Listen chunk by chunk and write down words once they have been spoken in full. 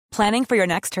Planning for your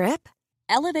next trip?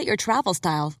 Elevate your travel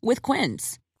style with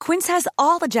Quince. Quince has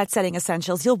all the jet-setting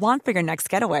essentials you'll want for your next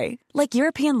getaway, like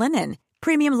European linen,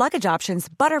 premium luggage options,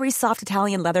 buttery soft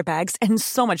Italian leather bags, and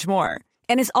so much more.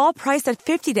 And is all priced at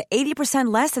 50 to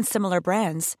 80% less than similar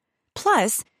brands.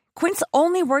 Plus, Quince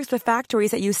only works with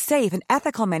factories that use safe and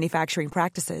ethical manufacturing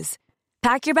practices.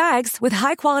 Pack your bags with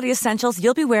high-quality essentials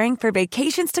you'll be wearing for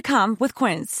vacations to come with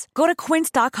Quince. Go to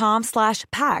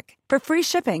quince.com/pack for free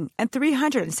shipping and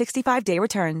 365-day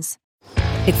returns.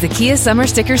 It's the Kia Summer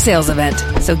Sticker Sales Event,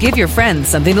 so give your friends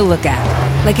something to look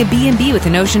at, like a B&B with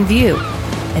an ocean view,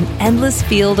 an endless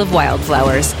field of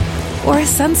wildflowers, or a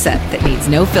sunset that needs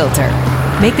no filter.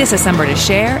 Make this a summer to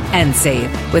share and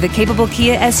save with a capable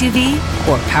Kia SUV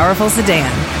or powerful sedan.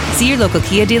 See your local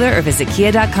Kia dealer or visit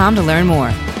kia.com to learn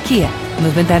more. Kia,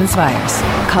 movement that inspires.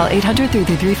 Call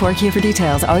 800-3334-KIA for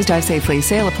details. Always drive safely.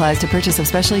 Sale applies to purchase of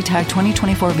specially tagged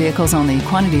 2024 vehicles only.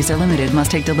 Quantities are limited. Must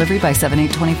take delivery by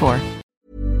 7/8/24.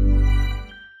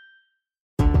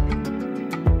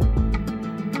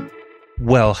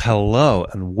 Well, hello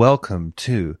and welcome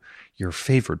to your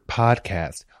favorite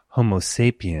podcast, Homo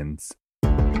Sapiens.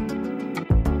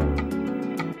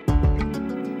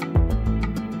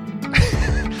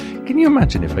 Can you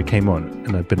imagine if I came on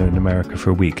and I'd been in America for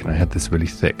a week and I had this really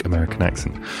thick American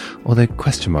accent? Although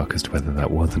question mark as to whether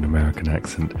that was an American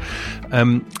accent.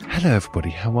 Hello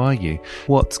everybody, how are you?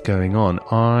 What's going on?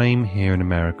 I'm here in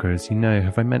America, as you know.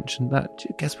 Have I mentioned that?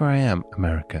 Guess where I am?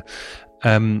 America.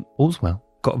 All's well.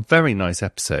 Got a very nice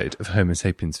episode of Homo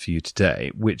Sapiens for you today,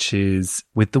 which is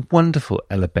with the wonderful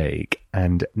Ella Baig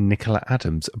and Nicola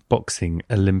Adams, boxing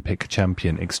Olympic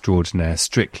champion extraordinaire,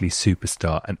 Strictly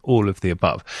superstar, and all of the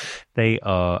above. They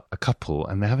are a couple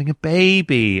and they're having a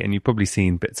baby, and you've probably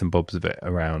seen bits and bobs of it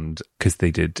around because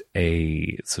they did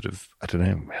a sort of, I don't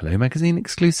know, Hello Magazine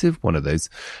exclusive, one of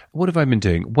those. What have I been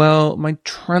doing? Well, my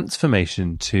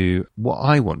transformation to what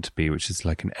I want to be, which is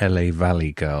like an LA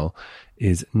Valley girl,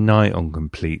 is nigh on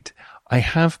complete. I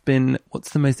have been,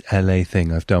 what's the most LA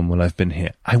thing I've done while I've been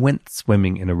here? I went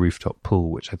swimming in a rooftop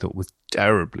pool, which I thought was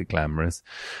terribly glamorous.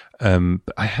 But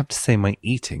I have to say my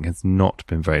eating has not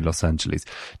been very Los Angeles,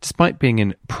 despite being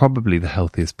in probably the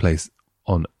healthiest place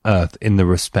on earth in the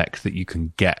respect that you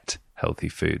can get healthy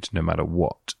food no matter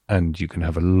what. And you can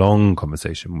have a long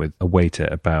conversation with a waiter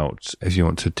about if you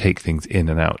want to take things in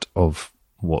and out of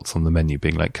what's on the menu,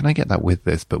 being like, can I get that with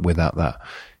this, but without that?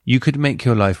 You could make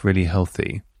your life really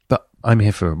healthy, but I'm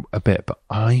here for a bit, but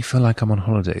I feel like I'm on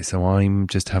holiday. So I'm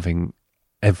just having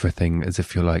everything as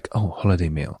if you're like, oh, holiday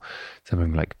meal. So I'm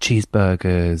having like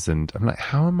cheeseburgers, and I'm like,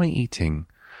 how am I eating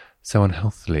so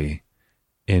unhealthily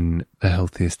in the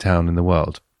healthiest town in the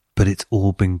world? But it's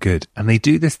all been good. And they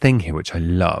do this thing here, which I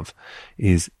love,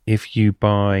 is if you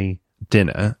buy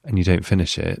dinner and you don't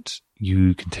finish it,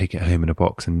 you can take it home in a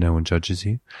box and no one judges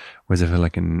you. Whereas if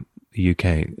like in the UK,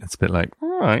 it's a bit like,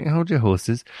 all right, hold your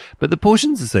horses. But the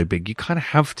portions are so big, you kind of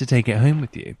have to take it home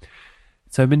with you.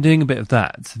 So I've been doing a bit of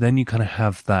that. So then you kind of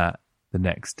have that the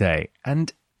next day.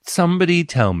 And somebody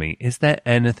tell me, is there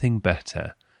anything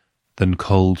better than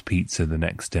cold pizza the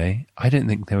next day? I don't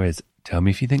think there is. Tell me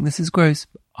if you think this is gross.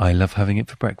 I love having it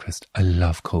for breakfast. I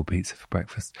love cold pizza for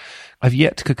breakfast. I've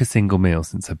yet to cook a single meal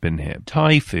since I've been here.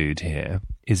 Thai food here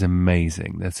is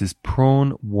amazing. There's this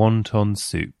prawn wonton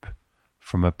soup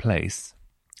from a place.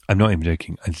 I'm not even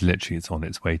joking. It's on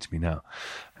its way to me now.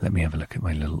 Let me have a look at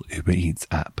my little Uber Eats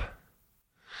app.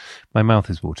 My mouth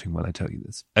is watering while I tell you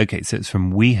this. Okay, so it's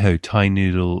from WeHo Thai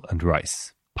Noodle and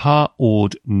Rice. Pa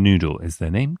Ord Noodle is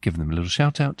their name. Give them a little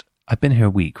shout out. I've been here a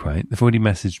week, right? They've already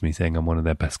messaged me saying I'm one of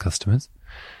their best customers,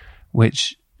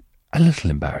 which a little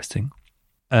embarrassing.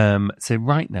 So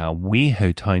right now,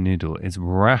 WeHo Thai Noodle is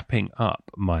wrapping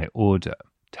up my order.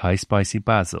 Thai spicy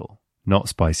basil, not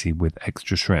spicy with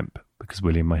extra shrimp, because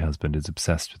William, my husband, is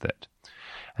obsessed with it.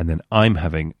 And then I'm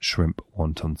having shrimp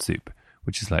wonton soup,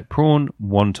 which is like prawn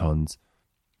wontons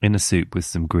in a soup with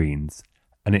some greens.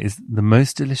 And it is the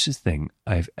most delicious thing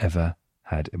I've ever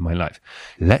had in my life.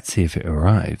 Let's see if it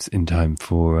arrives in time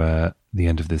for the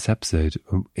end of this episode.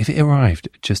 If it arrived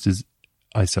just as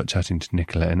I start chatting to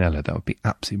Nicola and Ella, that would be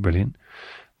absolutely brilliant.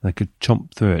 I could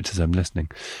chomp through it as I'm listening.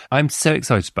 I'm so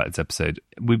excited about this episode.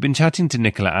 We've been chatting to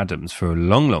Nicola Adams for a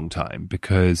long, long time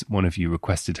because one of you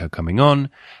requested her coming on,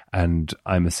 and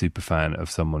I'm a super fan of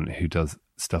someone who does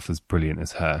stuff as brilliant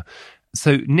as her.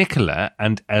 So Nicola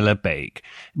and Ella Baig.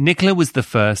 Nicola was the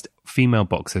first female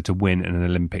boxer to win an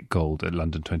Olympic gold at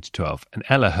London 2012. And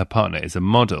Ella, her partner, is a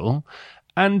model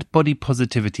and body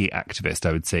positivity activist,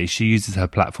 I would say. She uses her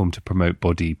platform to promote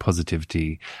body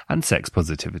positivity and sex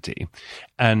positivity.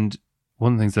 And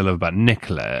one of the things I love about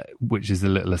Nicola, which is a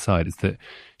little aside, is that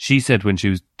she said when she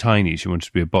was tiny she wanted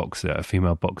to be a boxer, a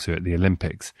female boxer at the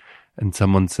Olympics. And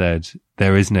someone said,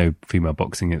 there is no female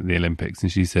boxing at the Olympics.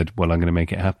 And she said, well, I'm going to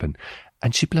make it happen.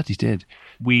 And she bloody did.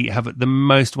 We have the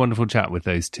most wonderful chat with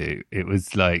those two. It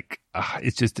was like,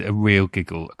 it's just a real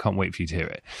giggle. I can't wait for you to hear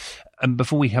it. And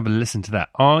before we have a listen to that,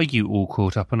 are you all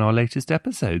caught up on our latest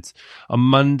episodes? On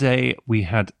Monday, we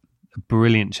had a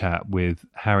brilliant chat with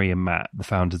Harry and Matt, the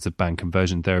founders of Banned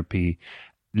Conversion Therapy.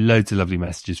 Loads of lovely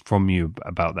messages from you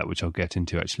about that, which I'll get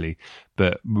into actually.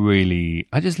 But really,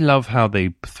 I just love how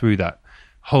they threw that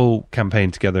whole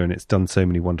campaign together, and it's done so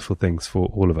many wonderful things for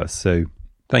all of us. So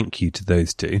thank you to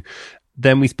those two.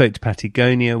 Then we spoke to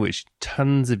Patagonia, which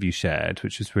tons of you shared,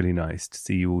 which was really nice to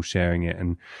see you all sharing it,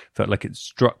 and felt like it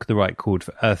struck the right chord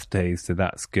for Earth Day, so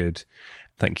that's good.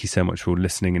 Thank you so much for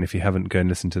listening. And if you haven't, go and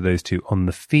listen to those two on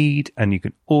the feed. And you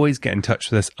can always get in touch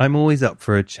with us. I'm always up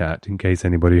for a chat, in case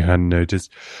anybody hadn't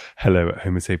noticed.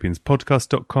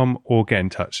 hello@homosapienspodcast.com, or get in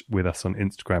touch with us on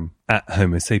Instagram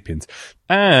 @homosapiens.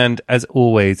 And as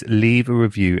always, leave a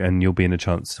review and you'll be in a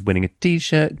chance of winning a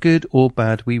t-shirt. Good or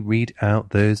bad, we read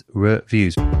out those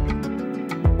reviews.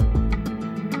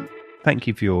 Thank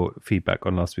you for your feedback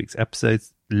on last week's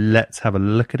episodes. Let's have a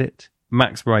look at it.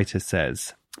 Max Writer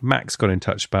says, Max got in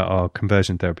touch about our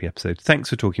conversion therapy episode. Thanks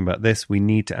for talking about this. We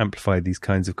need to amplify these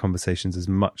kinds of conversations as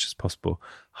much as possible.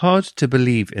 Hard to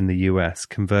believe in the US,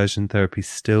 conversion therapy is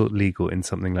still legal in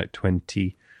something like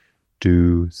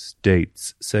 22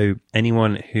 states. So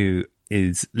anyone who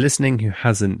is listening who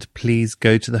hasn't, please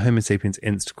go to the Homo Sapiens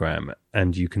Instagram,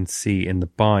 and you can see in the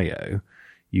bio,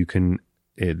 you can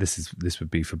this would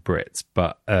be for Brits,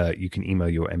 but you can email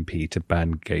your MP to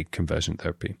ban gay conversion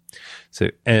therapy. So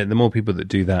the more people that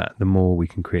do that, the more we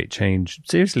can create change.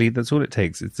 Seriously, that's all it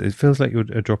takes. It feels like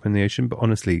you're a drop in the ocean, but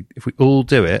honestly, if we all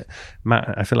do it,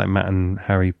 I feel like Matt and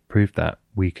Harry proved that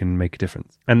we can make a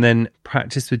difference. And then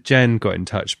Practice with Jen got in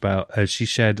touch about, she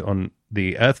shared on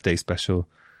the Earth Day special,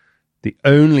 the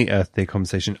only Earth Day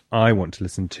conversation I want to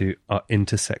listen to are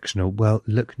intersectional. Well,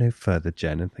 look no further,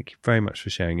 Jen, and thank you very much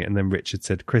for sharing it. And then Richard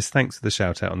said, Chris, thanks for the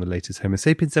shout out on the latest Homo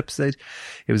Sapiens episode.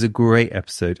 It was a great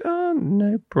episode. Oh,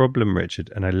 no problem,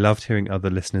 Richard. And I loved hearing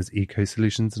other listeners' eco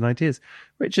solutions and ideas.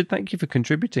 Richard, thank you for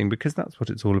contributing, because that's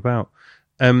what it's all about.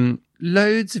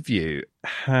 Loads of you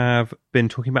have been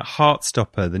talking about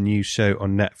Heartstopper, the new show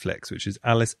on Netflix, which is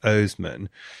Alice Oseman.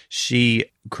 She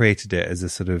created it as a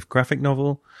sort of graphic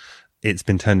novel. It's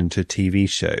been turned into a TV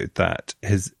show that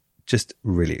is just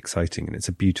really exciting. And it's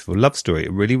a beautiful love story,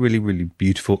 a really, really, really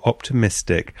beautiful,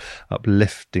 optimistic,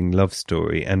 uplifting love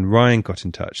story. And Ryan got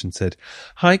in touch and said,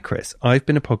 hi, Chris, I've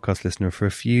been a podcast listener for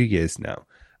a few years now.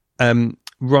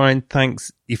 Ryan,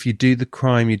 thanks. If you do the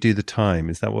crime, you do the time.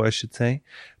 Is that what I should say?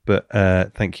 But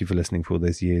thank you for listening for all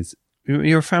those years.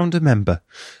 You're a founder member.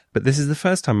 But this is the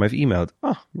first time I've emailed.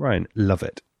 Oh, Ryan, love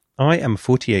it. I am a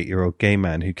 48-year-old gay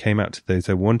man who came out to those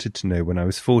I wanted to know when I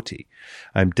was 40.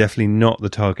 I'm definitely not the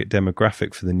target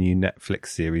demographic for the new Netflix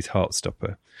series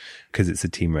Heartstopper, because it's a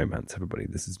teen romance, everybody.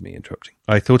 This is me interrupting.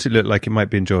 I thought it looked like it might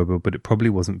be enjoyable, but it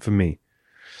probably wasn't for me.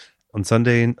 On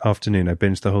Sunday afternoon, I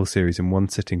binged the whole series in one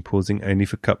sitting, pausing only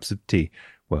for cups of tea.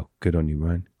 Well, good on you,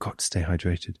 Ryan. Got to stay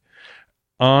hydrated.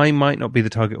 I might not be the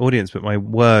target audience, but my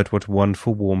word, what a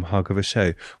wonderful warm hug of a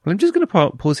show. Well, I'm just going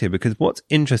to pause here, because what's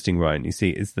interesting, Ryan, you see,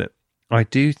 is that I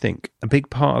do think a big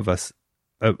part of us,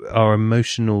 our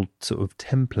emotional sort of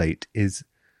template, is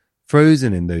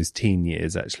frozen in those teen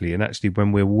years, actually. And actually,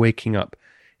 when we're waking up,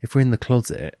 if we're in the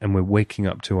closet and we're waking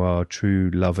up to our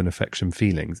true love and affection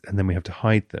feelings, and then we have to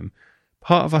hide them,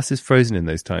 part of us is frozen in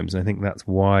those times. And I think that's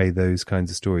why those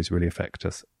kinds of stories really affect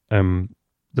us.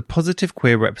 The positive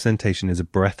queer representation is a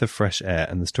breath of fresh air,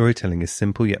 and the storytelling is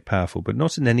simple yet powerful, but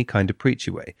not in any kind of preachy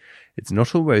way. It's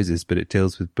not all roses, but it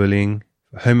deals with bullying,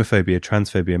 homophobia,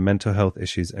 transphobia, mental health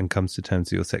issues, and comes to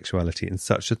terms with your sexuality in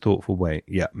such a thoughtful way.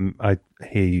 Yeah, I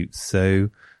hear you so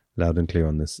loud and clear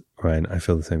on this, Ryan. I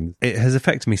feel the same. It has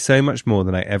affected me so much more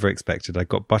than I ever expected. I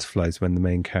got butterflies when the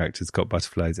main characters got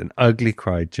butterflies, and ugly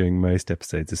cried during most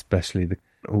episodes, especially the...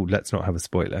 Oh, let's not have a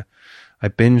spoiler. I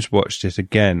binge-watched it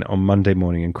again on Monday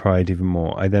morning and cried even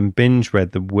more. I then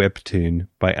binge-read the webtoon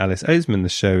by Alice Oseman the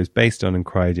show is based on and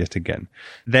cried yet again.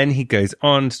 Then he goes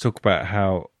on to talk about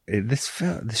how this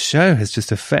show has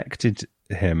just affected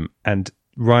him. And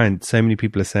Ryan, so many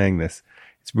people are saying this.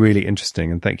 It's really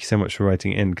interesting. And thank you so much for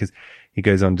writing it in, because he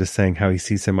goes on just saying how he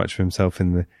sees so much of himself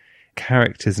in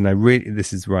characters, and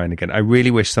this is Ryan again, I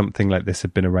really wish something like this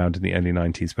had been around in the early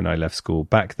 90s when I left school.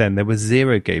 Back then, there were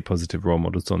 0 gay positive role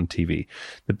models on TV.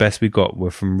 The best we got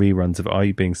were from reruns of Are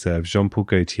You Being Served, Jean-Paul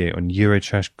Gaultier on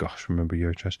Eurotrash, gosh, remember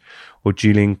Eurotrash, or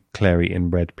Julian Clary in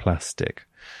Red Plastic.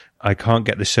 I can't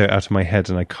get the show out of my head,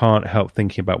 and I can't help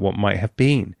thinking about what might have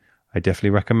been. I definitely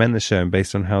recommend the show, and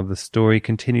based on how the story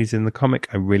continues in the comic,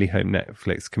 I really hope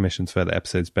Netflix commissions further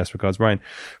episodes. Best regards, Ryan.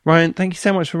 Ryan, thank you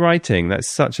so much for writing. That's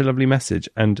such a lovely message,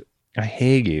 and I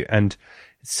hear you, and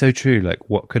it's so true. Like,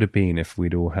 what could have been if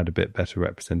we'd all had a bit better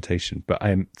representation? But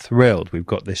I'm thrilled we've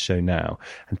got this show now,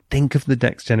 and think of the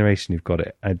next generation who've got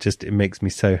it. It makes me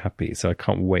so happy. So I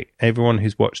can't wait. Everyone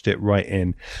who's watched it, write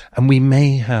in, and we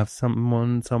may have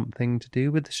something to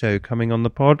do with the show coming on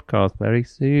the podcast very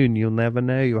soon. You'll never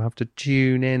know. You'll have to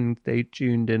tune in, stay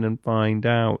tuned in, and find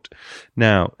out.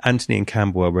 Now, Anthony in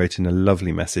Camberwell wrote in a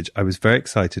lovely message. I was very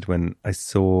excited when I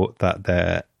saw that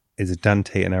there is a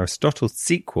Dante and Aristotle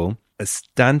sequel. As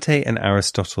Dante and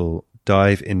Aristotle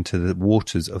dive into the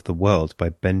waters of the world by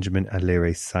Benjamin Alire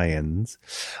Sáenz.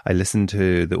 I listened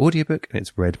to the audiobook, and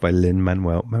it's read by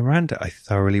Lin-Manuel Miranda. I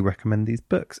thoroughly recommend these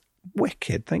books.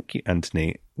 Wicked. Thank you,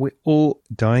 Anthony. We're all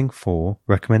dying for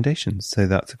recommendations, so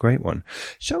that's a great one.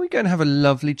 Shall we go and have a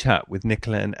lovely chat with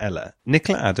Nicola and Ella?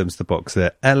 Nicola Adams, the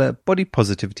boxer, Ella, body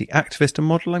positivity activist and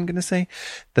model, I'm going to say.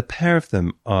 The pair of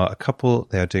them are a couple.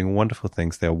 They are doing wonderful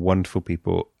things. They are wonderful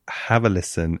people. Have a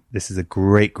listen. This is a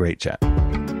great, great chat.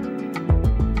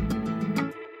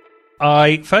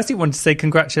 I firstly want to say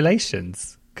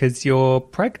congratulations, because you're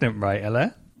pregnant, right,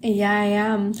 Ella? Yeah, I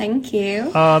am. Thank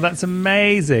you. Oh, that's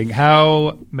amazing.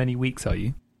 How many weeks are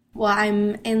you? Well,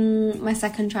 I'm in my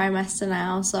second trimester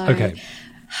now, so okay.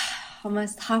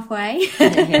 Almost halfway.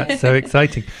 That's so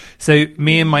exciting. So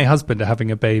me and my husband are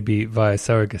having a baby via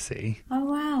surrogacy. Oh,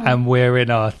 wow. And we're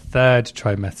in our third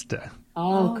trimester.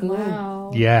 Oh, cool.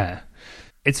 Wow. Yeah.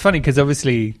 It's funny because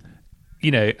obviously,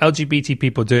 you know, LGBT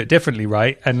people do it differently,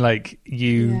 right? And like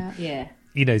you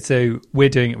know, so we're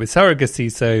doing it with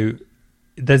surrogacy, so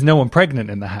there's no one pregnant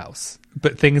in the house,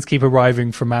 but things keep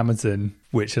arriving from Amazon,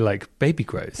 which are like baby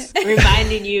grows.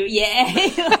 Reminding you,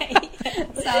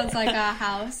 Sounds like our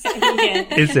house.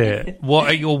 Yeah. Is it? What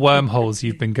are your wormholes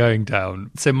you've been going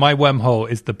down? So my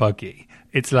wormhole is the buggy.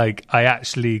 It's like I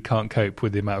actually can't cope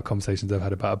with the amount of conversations I've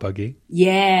had about a buggy.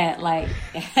 Yeah, like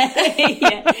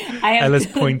Ella's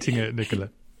pointing at Nicola.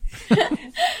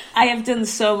 I have done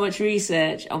so much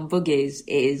research on buggies.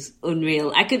 It is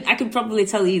unreal. I could probably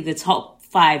tell you the top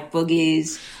 5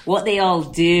 buggies, what they all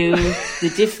do,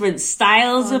 the different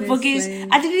styles of buggies.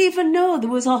 I didn't even know there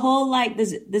was a whole, like,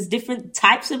 there's different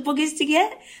types of buggies to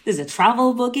get. There's a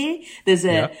travel buggy. There's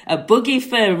a buggy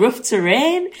for rough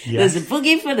terrain. Yes. There's a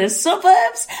buggy for the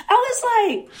suburbs. I was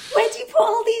like, where do you put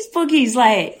all these buggies?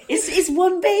 Like, it's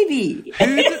one baby.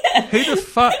 Who the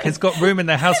fuck has got room in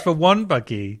their house for one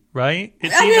buggy, right?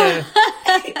 It's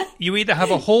either you either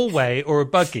have a hallway or a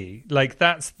buggy. Like,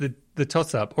 that's the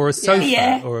toss-up, or a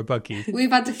sofa or a buggy.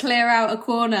 We've had to clear out a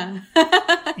corner.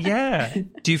 Yeah.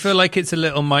 Do you feel like it's a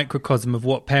little microcosm of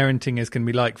what parenting is going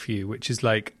to be like for you, which is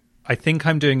like, I think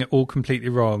I'm doing it all completely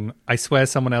wrong. I swear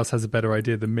someone else has a better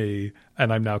idea than me,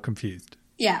 and I'm now confused.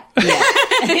 Yeah.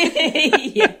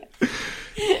 Yeah.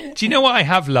 Do you know what I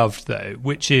have loved, though,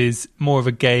 which is more of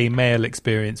a gay male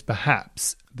experience,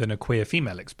 perhaps, than a queer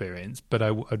female experience, but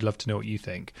I'd love to know what you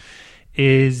think,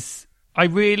 is I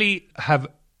really have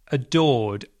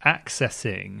adored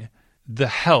accessing the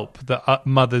help that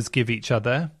mothers give each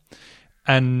other,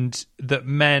 and that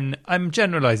men, I'm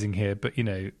generalizing here, but, you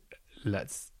know,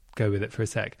 let's go with it for a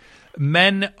sec.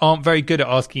 Men aren't very good at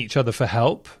asking each other for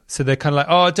help. So they're kind of like,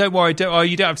 oh, don't worry.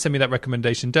 You don't have to send me that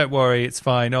recommendation. Don't worry. It's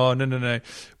fine. Oh, no.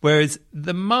 Whereas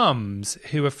the mums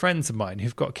who are friends of mine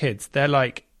who've got kids, they're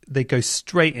like, they go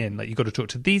straight in. Like, you got to talk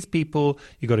to these people.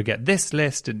 You got to get this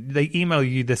list. And they email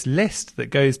you this list that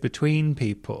goes between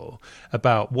people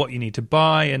about what you need to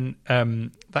buy. And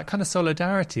that kind of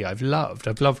solidarity I've loved.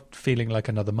 I've loved feeling like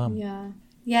another mum. Yeah.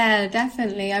 Yeah,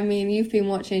 definitely. I mean, you've been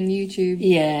watching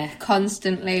YouTube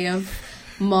constantly of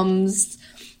mums,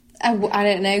 I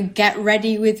don't know, get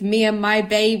ready with me and my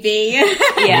baby. Yeah,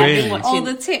 really? I've been watching all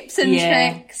the tips and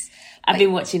tricks. I've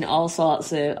been watching all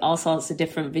sorts of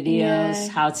different videos,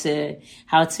 how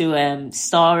to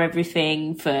store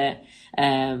everything for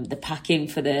the packing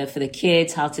for the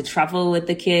kids, how to travel with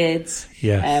the kids,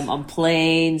 on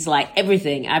planes, like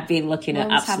everything. I've been looking at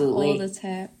absolutely have all the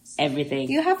tips. Everything.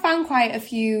 You have found quite a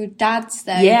few dads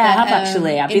though. Yeah, I have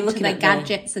actually. I've been looking at at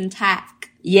gadgets and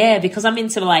tech. Yeah, because I'm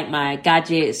into like my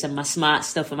gadgets and my smart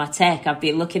stuff and my tech. I've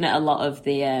been looking at a lot of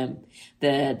the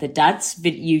dads'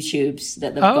 YouTubes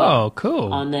that they've got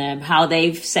cool. on how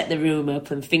they've set the room up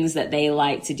and things that they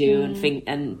like to do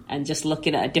and just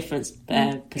looking at a different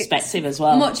perspective as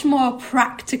well. Much more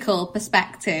practical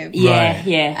perspective. Yeah, right.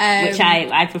 yeah, which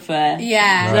I prefer.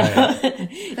 Yeah.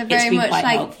 Right. They're very much like,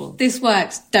 helpful. This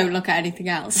works, don't look at anything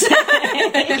else.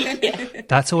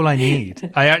 That's all I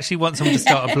need. I actually want someone to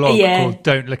start a blog called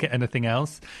Don't Look at Anything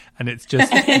Else. And it's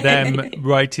just them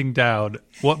writing down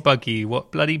what buggy,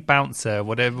 what bloody bouncer,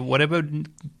 whatever,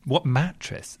 what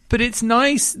mattress. But it's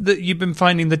nice that you've been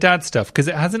finding the dad stuff, because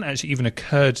it hasn't actually even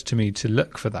occurred to me to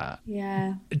look for that.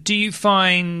 Yeah. Do you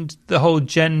find the whole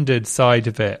gendered side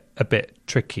of it a bit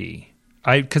tricky?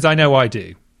 Because I know I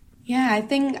do. Yeah, I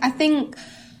think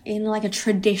in like a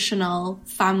traditional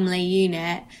family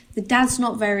unit, the dad's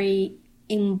not very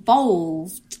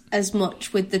involved as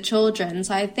much with the children.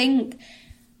 So I think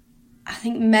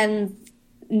men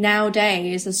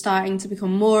nowadays are starting to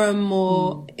become more and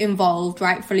more involved,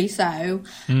 rightfully so.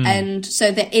 And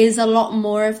so there is a lot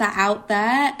more of that out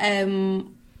there,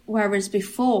 whereas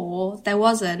before there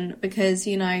wasn't, because,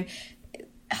 you know,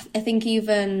 I think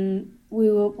even we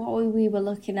were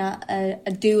looking at a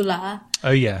doula.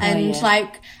 Oh, yeah.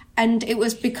 And it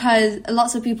was because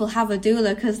lots of people have a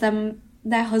doula because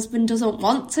their husband doesn't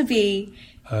want to be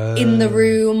in the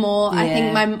room, or I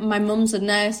think my mum's a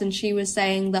nurse, and she was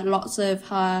saying that lots of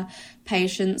her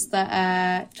patients that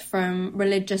are from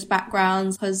religious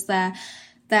backgrounds, because their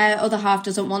other half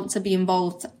doesn't want to be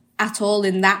involved at all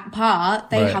in that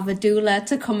part, they have a doula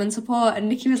to come and support. And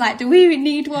Nikki was like, do we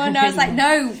need one? I was like,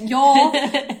 no, you're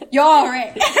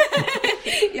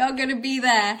it. You're going to be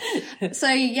there. So,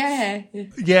 yeah.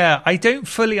 Yeah, I don't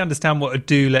fully understand what a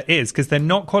doula is, because they're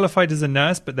not qualified as a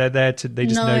nurse, but they're there to, they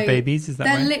just know babies. Is that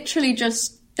right? They're literally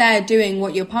just there doing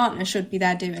what your partner should be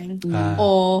there doing.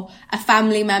 Or a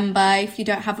family member, if you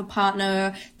don't have a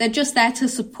partner. They're just there to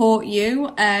support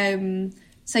you.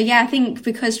 So, yeah, I think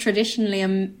because traditionally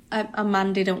a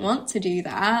man didn't want to do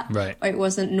that, right, or it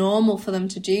wasn't normal for them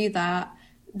to do that,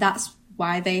 that's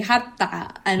why they had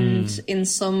that. And in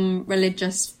some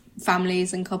religious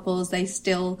families and couples, they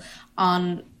still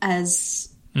aren't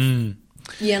as, you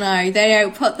know, they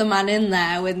don't put the man in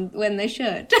there when they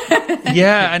should.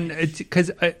 Yeah, and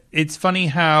because it's funny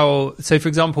how, so for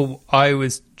example, I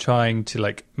was trying to,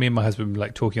 like, me and my husband were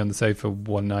like talking on the sofa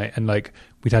one night, and like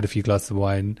we'd had a few glasses of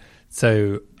wine.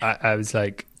 So I was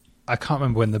like, I can't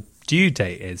remember when the due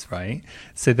date is, right?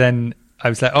 So then I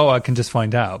was like, oh, I can just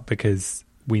find out, because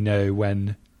we know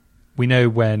when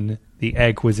the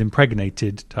egg was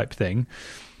impregnated, type thing.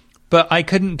 But I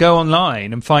couldn't go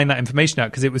online and find that information out,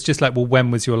 because it was just like, well,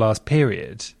 when was your last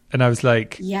period? And I was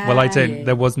like, well,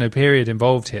 there was no period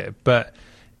involved here. But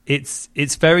it's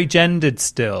very gendered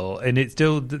still, and it's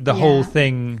still the whole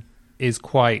thing is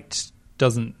quite,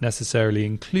 doesn't necessarily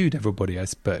include everybody, I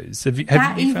suppose. Have you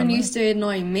even used to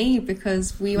annoy me,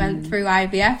 because we went through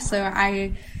IVF, so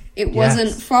it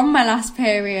wasn't from my last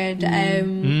period.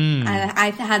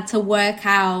 I had to work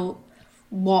out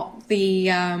what the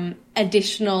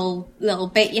additional little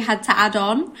bit you had to add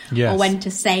on, or when to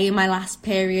say my last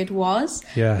period was.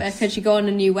 Because you go on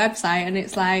a new website and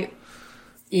it's like,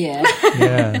 yeah.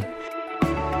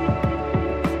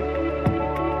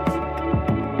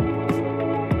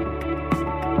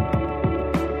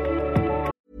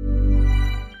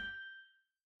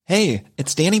 Hey,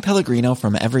 it's Danny Pellegrino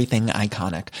from Everything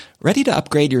Iconic. Ready to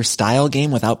upgrade your style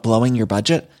game without blowing your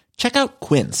budget? Check out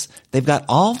Quince. They've got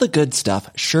all the good stuff,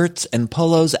 shirts and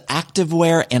polos,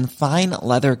 activewear, and fine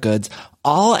leather goods,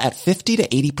 all at 50 to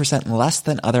 80% less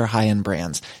than other high-end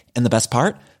brands. And the best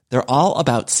part? They're all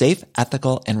about safe,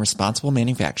 ethical, and responsible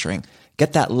manufacturing.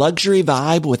 Get that luxury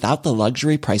vibe without the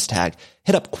luxury price tag.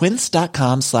 Hit up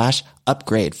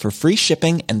quince.com/upgrade for free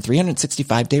shipping and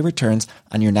 365-day returns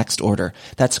on your next order.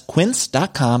 That's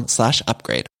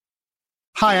quince.com/upgrade.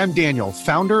 Hi, I'm Daniel,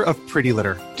 founder of Pretty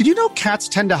Litter. Did you know cats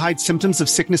tend to hide symptoms of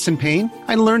sickness and pain?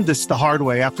 I learned this the hard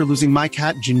way after losing my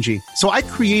cat, Gingy. So I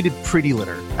created Pretty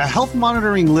Litter, a health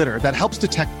monitoring litter that helps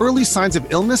detect early signs of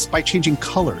illness by changing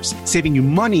colors, saving you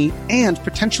money and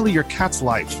potentially your cat's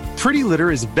life. Pretty Litter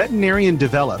is veterinarian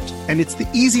developed, and it's the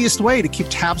easiest way to keep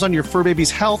tabs on your fur baby's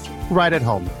health right at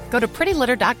home. Go to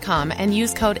prettylitter.com and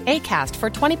use code ACAST for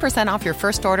 20% off your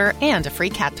first order and a free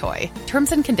cat toy.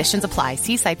 Terms and conditions apply.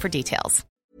 See site for details.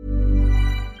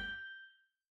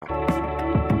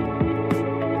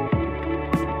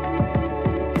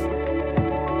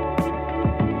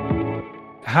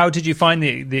 How did you find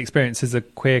the experience as a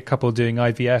queer couple doing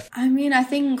IVF? I mean, I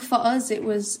think for us it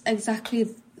was exactly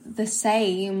the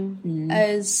same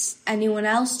as anyone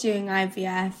else doing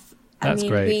IVF. That's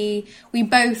great. We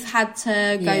both had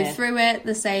to go through it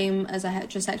the same as a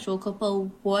heterosexual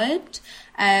couple would.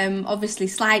 Obviously,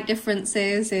 slight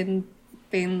differences in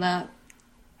being the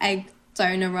egg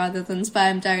donor rather than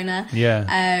sperm donor. Yeah.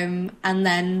 And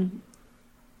then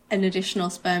an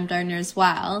additional sperm donor as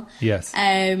well. Yes.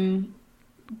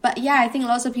 But yeah, I think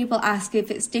lots of people ask if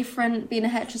it's different being a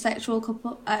heterosexual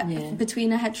couple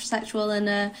between a heterosexual and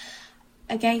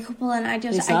a gay couple, and I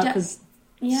don't.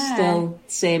 Yeah. Still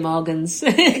same organs.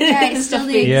 It's still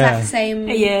the exact same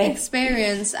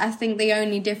experience. I think the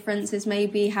only difference is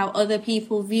maybe how other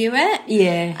people view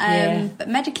it. But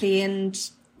medically and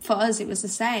for us, it was the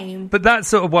same. But that's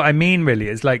sort of what I mean, really,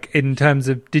 is like in terms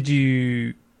of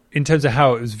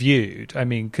how it was viewed. I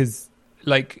mean, because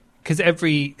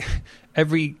every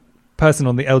person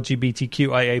on the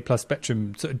LGBTQIA plus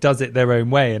spectrum sort of does it their own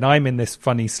way. And I'm in this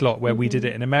funny slot where we did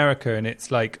it in America, and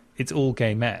it's like, it's all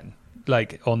gay men.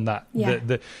 Like on that,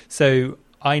 so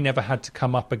I never had to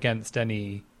come up against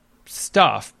any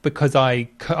stuff because I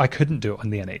couldn't do it on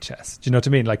the NHS. Do you know what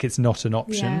I mean? Like, it's not an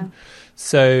option. Yeah.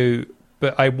 So,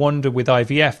 but I wonder with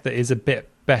IVF that is a bit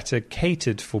better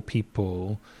catered for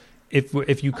people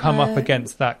if you come up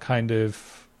against that kind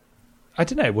of, I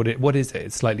don't know what is it?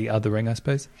 It's slightly othering, I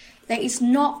suppose. That it's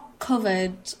not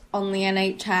covered on the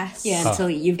NHS. Yeah, until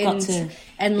you've got to,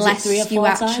 unless you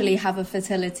actually have a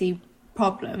fertility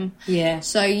problem. Yeah.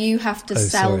 So you have to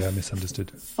Sorry, I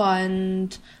misunderstood.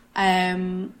 fund.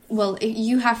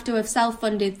 You have to have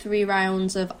self-funded 3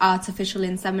 rounds of artificial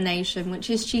insemination, which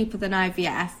is cheaper than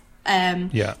IVF.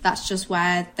 That's just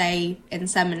where they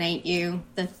inseminate you,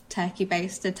 the turkey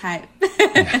baster type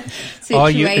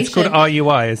situation. It's called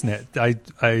RUI, isn't it?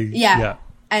 Yeah.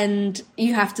 And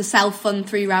you have to self-fund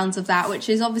 3 rounds of that, which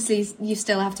is obviously you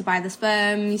still have to buy the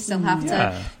sperm, you still have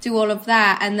to do all of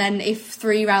that. And then if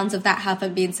 3 rounds of that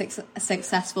haven't been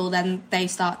successful, then they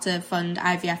start to fund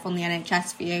IVF on the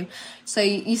NHS for you. So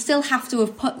you still have to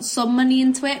have put some money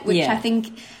into it, which I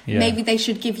think maybe they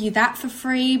should give you that for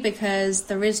free because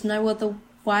there is no other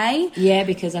way. Yeah,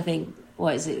 because I think,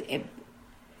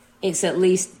 it's at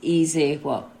least easy,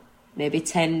 maybe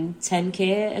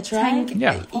 10k a try?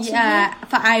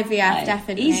 For IVF,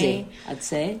 definitely. Easy, I'd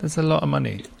say. That's a lot of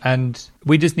money. And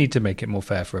we just need to make it more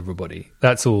fair for everybody.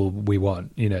 That's all we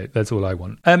want. That's all I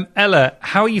want. Ella,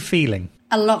 how are you feeling?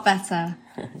 A lot better.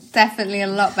 Definitely a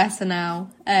lot better now.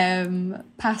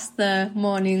 Past the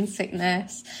morning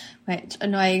sickness, which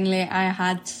annoyingly I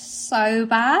had so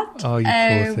bad. Oh, you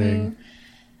poor thing.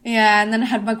 Yeah, and then I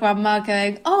had my grandma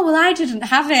going, "Oh, well, I didn't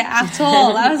have it at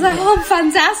all." I was like, "Oh,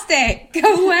 fantastic.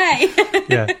 Go away."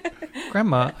 Yeah.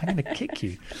 Grandma, I'm going to kick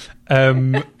you.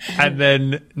 And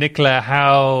then, Nicola,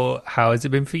 how has it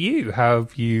been for you? How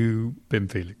have you been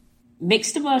feeling?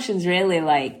 Mixed emotions, really,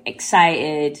 like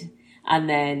excited and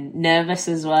then nervous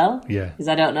as well. Yeah. Because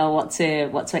I don't know what to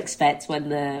expect when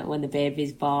the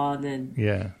baby's born, and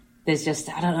there's just,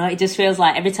 I don't know, it just feels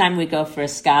like every time we go for a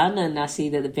scan and I see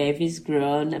that the baby's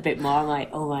grown a bit more, I'm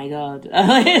like, oh my God.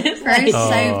 It grows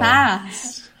so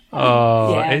fast.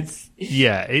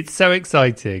 It's so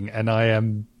exciting, and I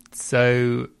am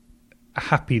so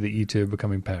happy that you two are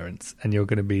becoming parents, and you're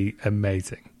going to be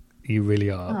amazing. You really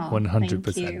are,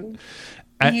 100%.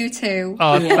 Thank you. You too.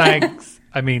 Oh, thanks.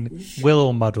 I mean, we'll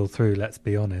all muddle through, let's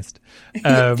be honest.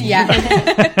 What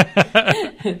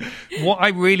I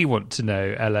really want to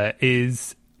know, Ella,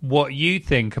 is what you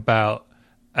think about,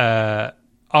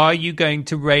 are you going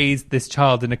to raise this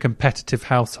child in a competitive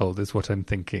household, is what I'm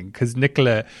thinking. Because,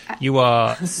 Nicola, you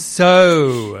are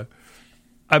so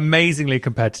amazingly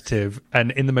competitive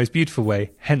and in the most beautiful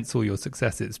way, hence all your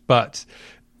successes. But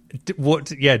do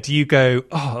you go,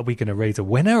 are we going to raise a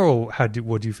winner, or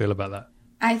what do you feel about that?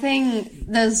 I think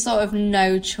there's sort of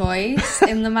no choice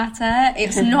in the matter.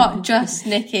 It's not just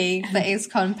Nikki that is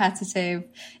competitive.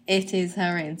 It is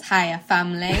her entire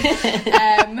family,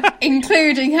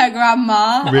 including her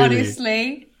grandma, really?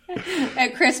 Honestly.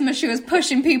 At Christmas, she was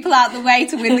pushing people out the way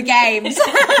to win the games.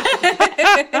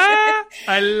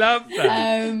 I love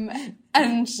that.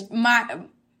 And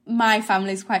my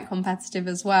family's quite competitive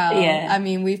as well. Yeah. I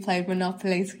mean, we've played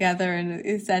Monopoly together and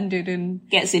it's ended in...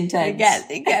 Gets intense.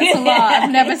 It gets a lot.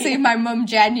 I've never seen my mum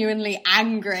genuinely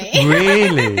angry.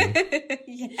 Really?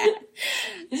 Yeah.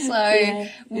 So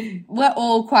we're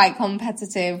all quite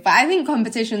competitive, but I think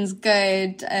competition's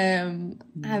good.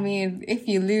 I mean, if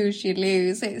you lose, you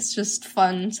lose. It's just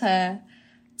fun to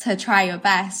try your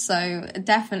best. So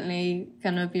definitely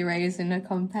gonna be raising a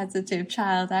competitive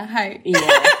child, I hope.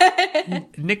 Yeah.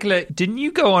 Nicola, didn't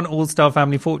you go on All Star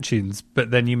Family Fortunes, but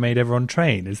then you made everyone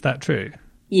train? Is that true?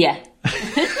 Yeah.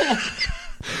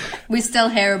 We still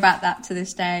hear about that to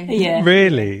this day. Yeah.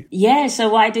 Really? Yeah, so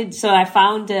what I did, I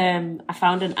found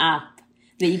an app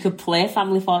that you could play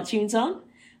Family Fortunes on.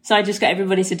 So I just got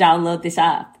everybody to download this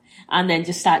app and then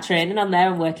just start training on there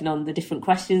and working on the different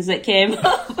questions that came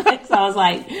up. So I was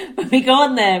like, when we go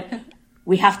on there,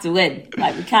 we have to win.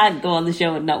 Like, we can't go on the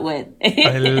show and not win.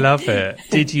 I love it.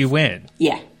 Did you win?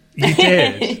 Yeah. You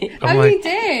did? You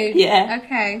did? Yeah.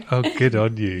 Okay. Oh, good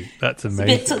on you. That's amazing.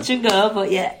 It's a bit touch and go,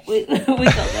 but yeah, we got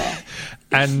there.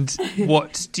 And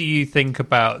what do you think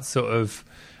about sort of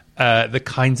the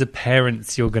kinds of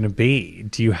parents you're going to be?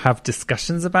 Do you have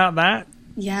discussions about that?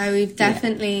 Yeah, we've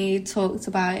definitely talked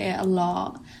about it a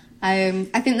lot.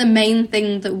 I think the main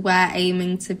thing that we're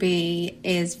aiming to be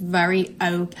is very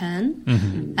open.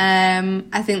 Mm-hmm.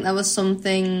 I think that was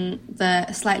something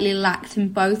that slightly lacked in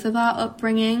both of our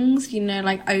upbringings, you know,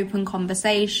 like open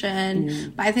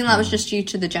conversation. But I think that was just due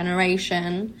to the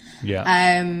generation. Yeah.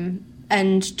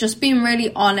 And just being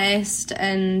really honest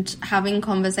and having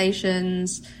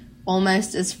conversations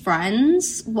almost as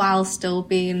friends while still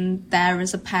being there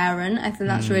as a parent. I think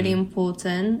that's really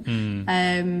important.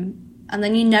 And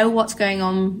then you know what's going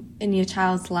on in your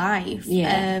child's life.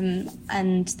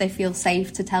 And they feel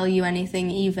safe to tell you anything,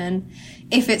 even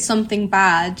if it's something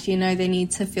bad, you know, they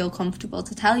need to feel comfortable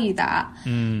to tell you that.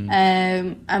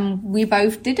 And we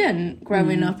both didn't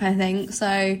growing up, I think.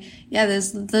 So, yeah,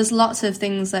 there's lots of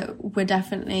things that we're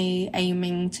definitely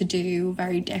aiming to do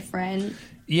very different.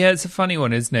 Yeah, it's a funny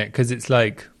one, isn't it? Because it's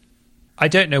like, I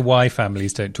don't know why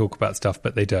families don't talk about stuff,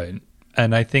 but they don't.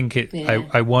 And I think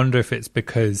I wonder if it's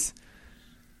because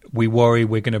we worry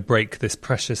we're going to break this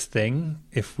precious thing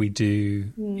if we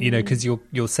do, you know, because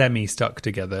you're semi-stuck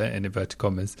together, in inverted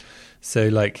commas. So,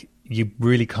 like, you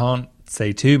really can't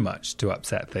say too much to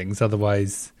upset things.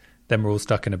 Otherwise, then we're all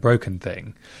stuck in a broken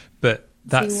thing. But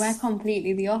that's... See, we're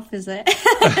completely the opposite.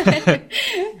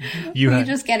 you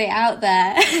just get it out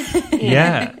there.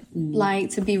 Yeah. Like,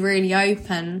 to be really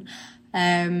open.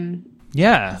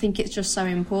 Yeah. I think it's just so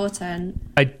important.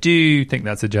 I do think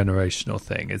that's a generational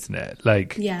thing, isn't it?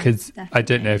 Like, because I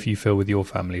don't know if you feel with your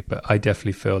family, but I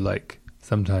definitely feel like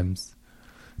sometimes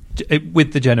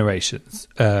with the generations,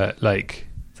 like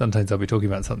sometimes I'll be talking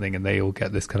about something and they all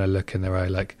get this kind of look in their eye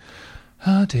like,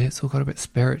 oh dear, it's all got a bit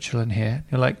spiritual in here.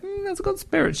 You're like, it's got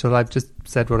spiritual. I've just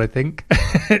said what I think.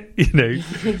 You know.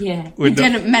 Yeah.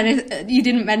 You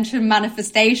didn't mention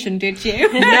manifestation, did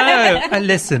you? No. And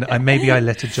listen, maybe I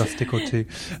let a joss stick or two.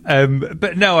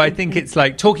 But no, I think it's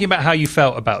like talking about how you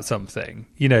felt about something.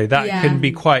 You know, that can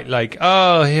be quite like,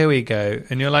 oh, here we go.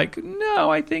 And you're like,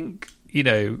 no, I think, you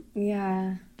know,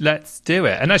 let's do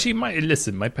it. And actually,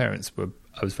 my parents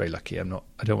I was very lucky. I don't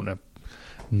want to,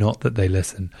 not that they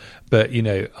listen, but, you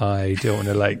know, I don't want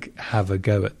to like have a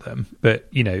go at them. But,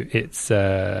 you know, it's,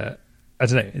 I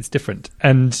don't know, it's different.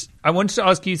 And I wanted to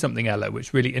ask you something, Ella,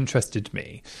 which really interested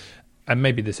me. And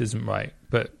maybe this isn't right,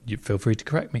 but you feel free to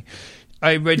correct me.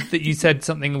 I read that you said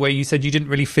something where you said you didn't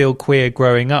really feel queer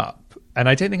growing up. And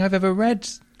I don't think I've ever read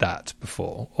that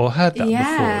before or heard that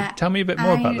before. Tell me a bit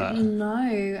more about that.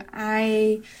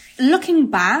 No, looking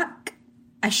back,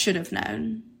 I should have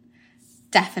known.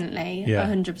 Definitely,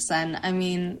 100%. I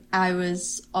mean, I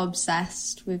was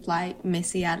obsessed with like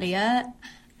Missy Elliott,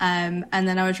 and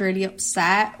then I was really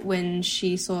upset when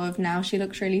she now she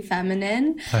looks really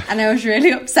feminine, and I was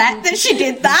really upset that she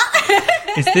did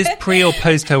that. Is this pre or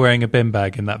post her wearing a bin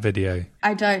bag in that video?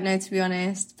 I don't know, to be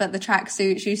honest, but the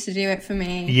tracksuits used to do it for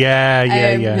me.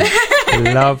 Yeah.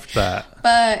 Loved that.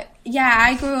 But yeah,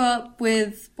 I grew up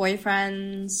with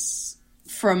boyfriends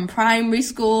from primary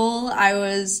school. I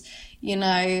was... You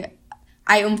know,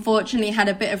 I unfortunately had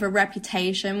a bit of a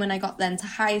reputation when I got then to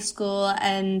high school,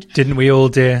 and... Didn't we all,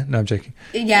 dear? No, I'm joking.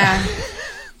 Yeah.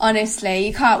 Honestly,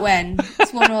 you can't win.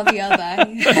 It's one or the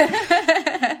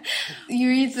other.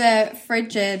 You're either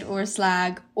frigid or a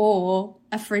slag, or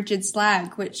a frigid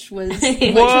slag, which was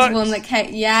one that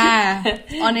came... Yeah,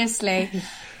 honestly.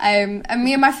 And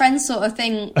me and my friends sort of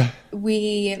think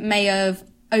we may have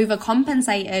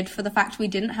overcompensated for the fact we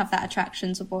didn't have that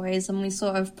attraction to boys, and we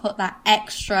sort of put that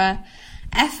extra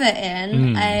effort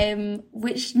in,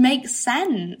 which makes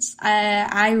sense.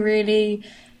 I really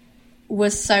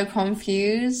was so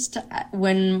confused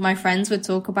when my friends would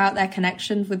talk about their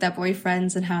connections with their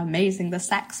boyfriends and how amazing the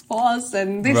sex was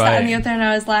and this, that and the other, and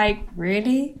I was like,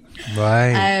 really?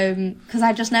 Right. Because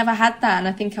I just never had that, and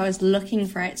I think I was looking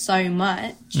for it so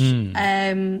much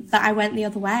that I went the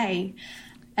other way.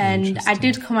 And I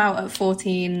did come out at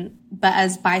 14, but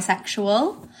as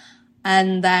bisexual.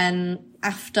 And then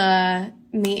after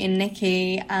meeting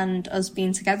Nikki and us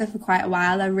being together for quite a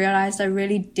while, I realised I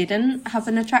really didn't have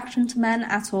an attraction to men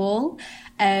at all.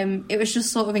 It was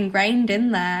just sort of ingrained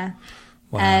in there.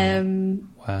 Wow.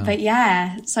 But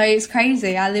yeah, so it's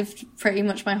crazy. I lived pretty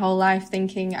much my whole life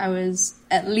thinking I was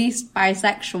at least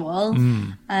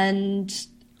bisexual, and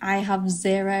I have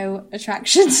zero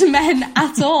attraction to men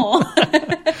at all.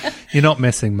 You're not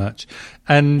missing much.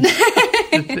 And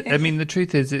I mean, the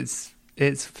truth is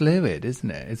it's fluid,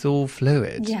 isn't it? It's all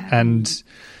fluid. Yeah. And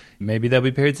maybe there'll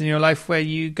be periods in your life where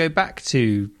you go back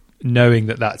to knowing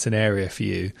that that's an area for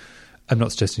you. I'm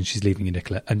not suggesting she's leaving you,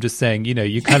 Nicola. I'm just saying,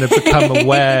 you kind of become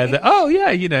aware that, oh,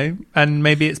 yeah, and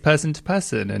maybe it's person to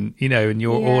person and, and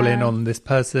you're all in on this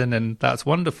person and that's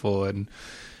wonderful. And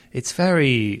it's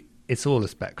all a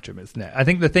spectrum, isn't it? I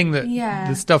think the thing that,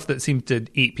 the stuff that seems to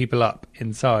eat people up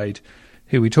inside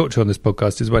who we talk to on this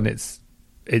podcast is when it's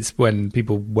when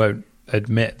people won't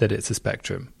admit that it's a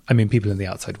spectrum. I mean, people in the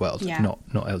outside world, not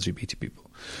LGBT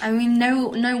people. I mean,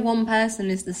 no one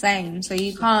person is the same, so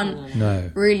you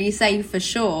can't really say for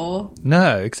sure.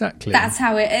 No, exactly. That's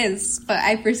how it is for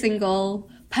every single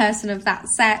person of that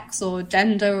sex or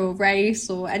gender or race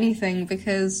or anything,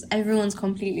 because everyone's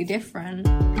completely different.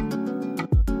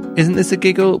 Isn't this a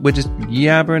giggle? We're just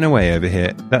yabbering away over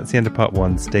here. That's the end of part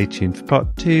 1. Stay tuned for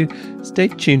part 2. Stay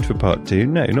tuned for part 2.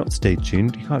 No, not stay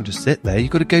tuned. You can't just sit there.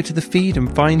 You've got to go to the feed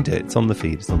and find it. It's on the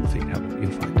feed. You'll find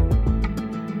it.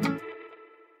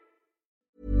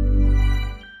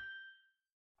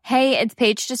 Hey, it's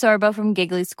Paige DeSorbo from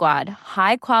Giggly Squad.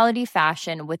 High quality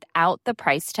fashion without the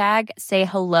price tag. Say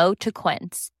hello to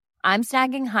Quince. I'm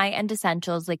snagging high-end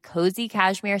essentials like cozy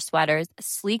cashmere sweaters,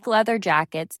 sleek leather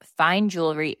jackets, fine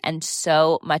jewelry, and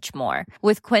so much more.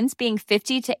 With Quince being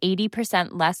 50 to 80%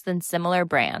 less than similar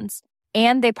brands.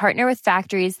 And they partner with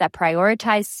factories that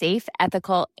prioritize safe,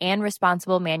 ethical, and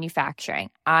responsible manufacturing.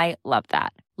 I love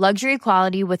that. Luxury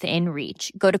quality within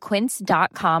reach. Go to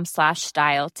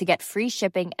quince.com/style to get free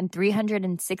shipping and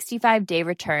 365-day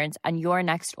returns on your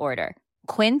next order.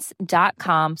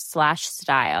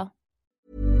 Quince.com/style.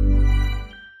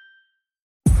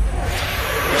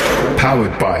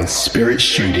 Powered by Spirit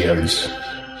Studios.